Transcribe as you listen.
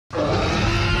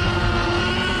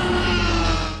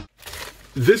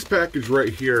This package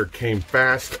right here came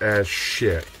fast as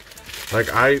shit.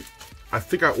 Like I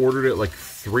think I ordered it like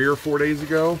 3 or 4 days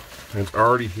ago, and it's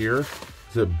already here.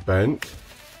 Is it bent?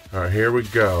 All right, here we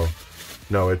go.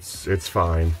 No, it's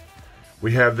fine.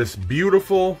 We have this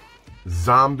beautiful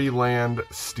Zombieland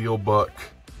steelbook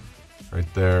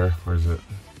right there. Where is it?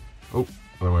 Oh,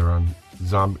 other way around.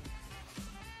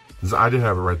 I did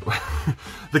have it right.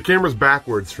 The camera's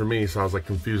backwards for me, so I was like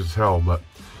confused as hell, but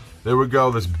there we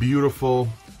go, this beautiful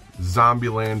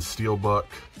Zombieland steelbook.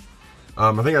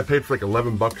 I think I paid for like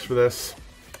 11 bucks for this.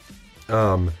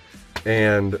 And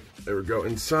there we go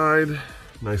inside,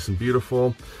 nice and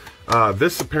beautiful.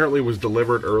 This apparently was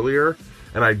delivered earlier,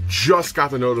 and I just got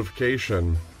the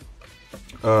notification.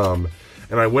 And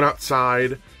I went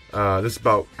outside, this is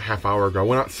about a half hour ago. I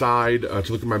went outside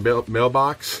to look at my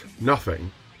mailbox,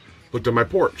 nothing. Looked at my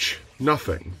porch,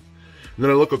 nothing. And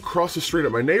then I look across the street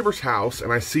at my neighbor's house,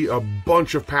 and I see a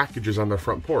bunch of packages on their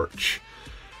front porch.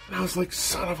 And I was like,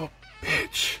 son of a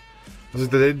bitch. I was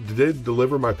like, did they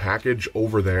deliver my package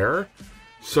over there?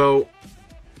 So,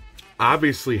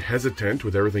 obviously hesitant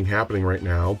with everything happening right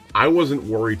now. I wasn't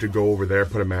worried to go over there,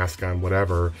 put a mask on,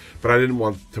 whatever. But I didn't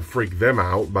want to freak them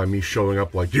out by me showing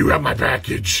up like, you have my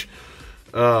package.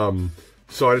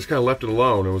 So I just kind of left it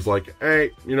alone and was like,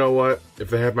 hey, you know what? If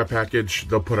they have my package,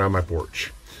 they'll put it on my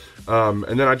porch. And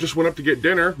then I just went up to get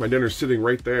dinner. My dinner's sitting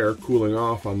right there, cooling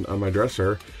off on my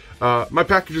dresser. My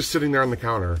package is sitting there on the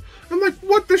counter. I'm like,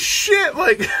 what the shit?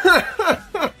 Like,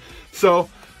 so,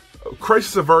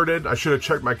 crisis averted. I should have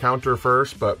checked my counter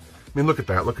first, but, I mean, look at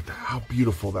that. Look at that. How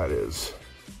beautiful that is.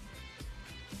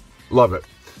 Love it.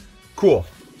 Cool.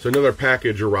 So another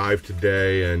package arrived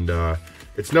today, and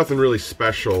it's nothing really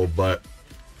special, but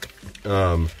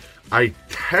I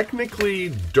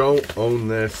technically don't own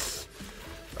this.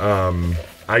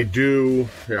 I do.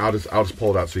 Here, I'll just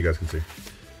pull it out so you guys can see.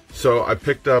 So I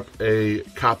picked up a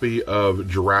copy of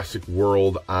Jurassic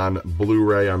World on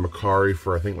Blu-ray on Macari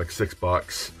for I think like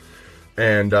 $6,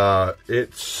 and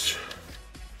it's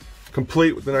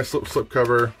complete with a nice slip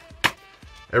cover.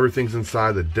 Everything's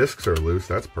inside. The discs are loose.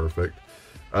 That's perfect.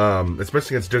 It's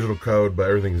missing its digital code, but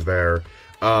everything's there.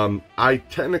 I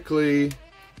technically,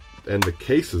 and the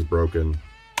case is broken.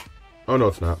 Oh no,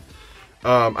 it's not.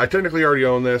 I technically already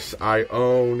own this. I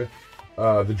own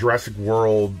the Jurassic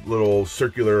World little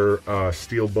circular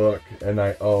steelbook, and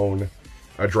I own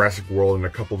a Jurassic World in a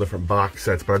couple different box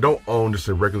sets, but I don't own just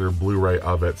a regular Blu-ray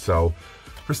of it. So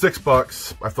for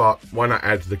 $6, I thought, why not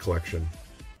add to the collection?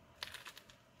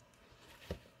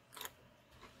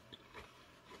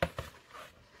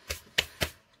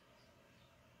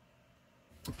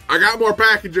 I got more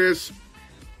packages.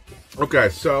 Okay,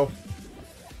 so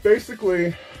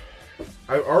basically,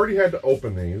 I already had to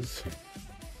open these,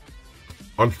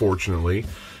 unfortunately,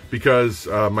 because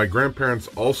my grandparents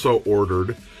also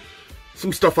ordered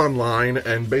some stuff online,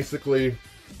 and basically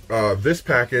this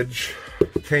package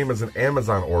came as an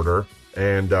Amazon order,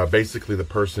 and basically the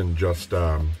person just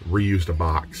reused a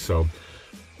box. So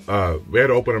we had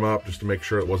to open them up just to make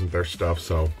sure it wasn't their stuff.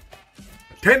 So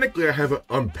technically I haven't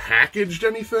unpackaged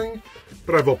anything,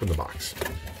 but I've opened the box.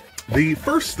 The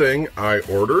first thing I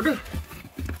ordered,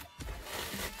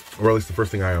 or at least the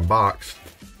first thing I unboxed,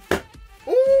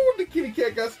 oh, the kitty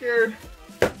cat got scared,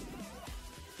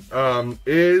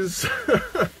 is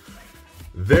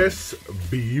this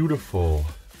beautiful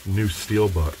new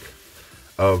steelbook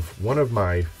of one of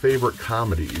my favorite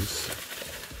comedies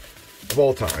of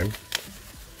all time,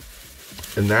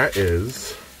 and that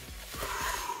is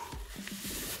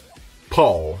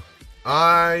Paul.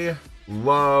 I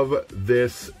love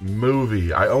this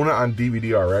movie. I own it on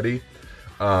DVD already,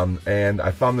 and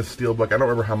I found this steelbook. I don't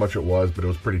remember how much it was, but it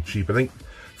was pretty cheap. I think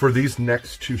for these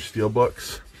next two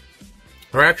steelbooks,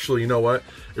 or actually, you know what?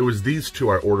 It was these two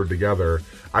I ordered together.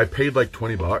 I paid like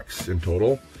 20 bucks in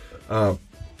total. So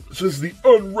this is the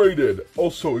unrated,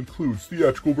 also includes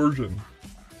theatrical version.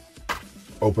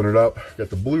 Open it up, got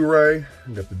the Blu-ray,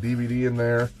 got the DVD in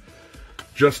there.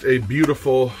 Just a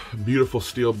beautiful, beautiful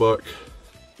steelbook.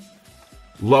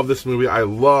 Love this movie. I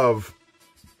love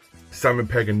Simon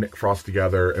Pegg and Nick Frost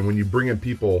together. And when you bring in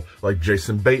people like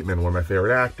Jason Bateman, one of my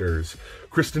favorite actors,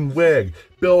 Kristen Wiig,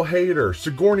 Bill Hader,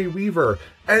 Sigourney Weaver,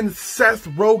 and Seth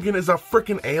Rogen is a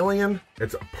freaking alien,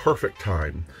 it's a perfect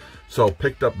time. So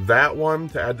picked up that one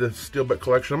to add to the steelbook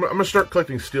collection. I'm going to start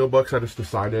collecting steelbooks. I just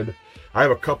decided. I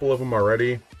have a couple of them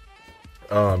already.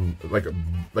 Like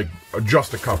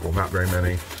just a couple, not very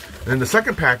many. And then the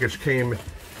second package came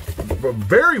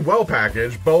very well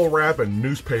packaged, bubble wrap and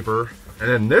newspaper. And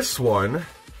then this one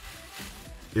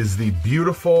is the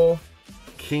beautiful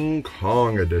King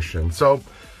Kong edition. So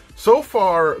So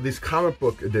far, these comic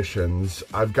book editions,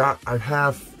 I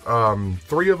have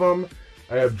 3 of them.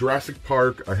 I have Jurassic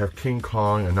Park, I have King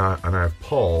Kong, and I have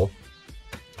Paul.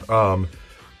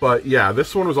 But yeah,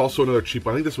 this one was also another cheap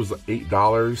one. I think this was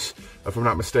 $8, if I'm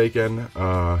not mistaken.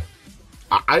 I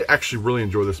actually really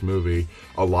enjoy this movie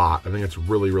a lot. I think it's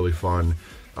really, really fun.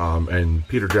 And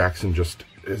Peter Jackson just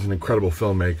is an incredible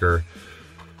filmmaker.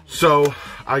 So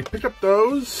I picked up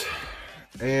those,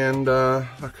 and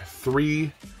look,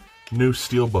 3 new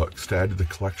steelbooks to add to the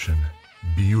collection.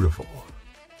 Beautiful.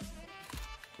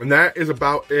 And that is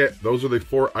about it. Those are the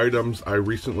 4 items I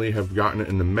recently have gotten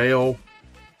in the mail.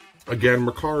 Again,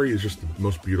 Mercari is just the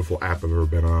most beautiful app I've ever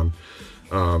been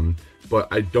on. But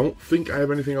I don't think I have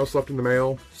anything else left in the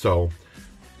mail. So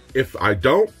if I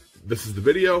don't, this is the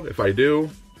video. If I do,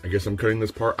 I guess I'm cutting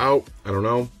this part out. I don't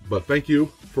know. But thank you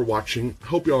for watching.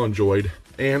 Hope you all enjoyed.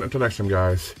 And until next time,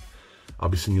 guys, I'll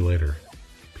be seeing you later.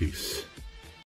 Peace.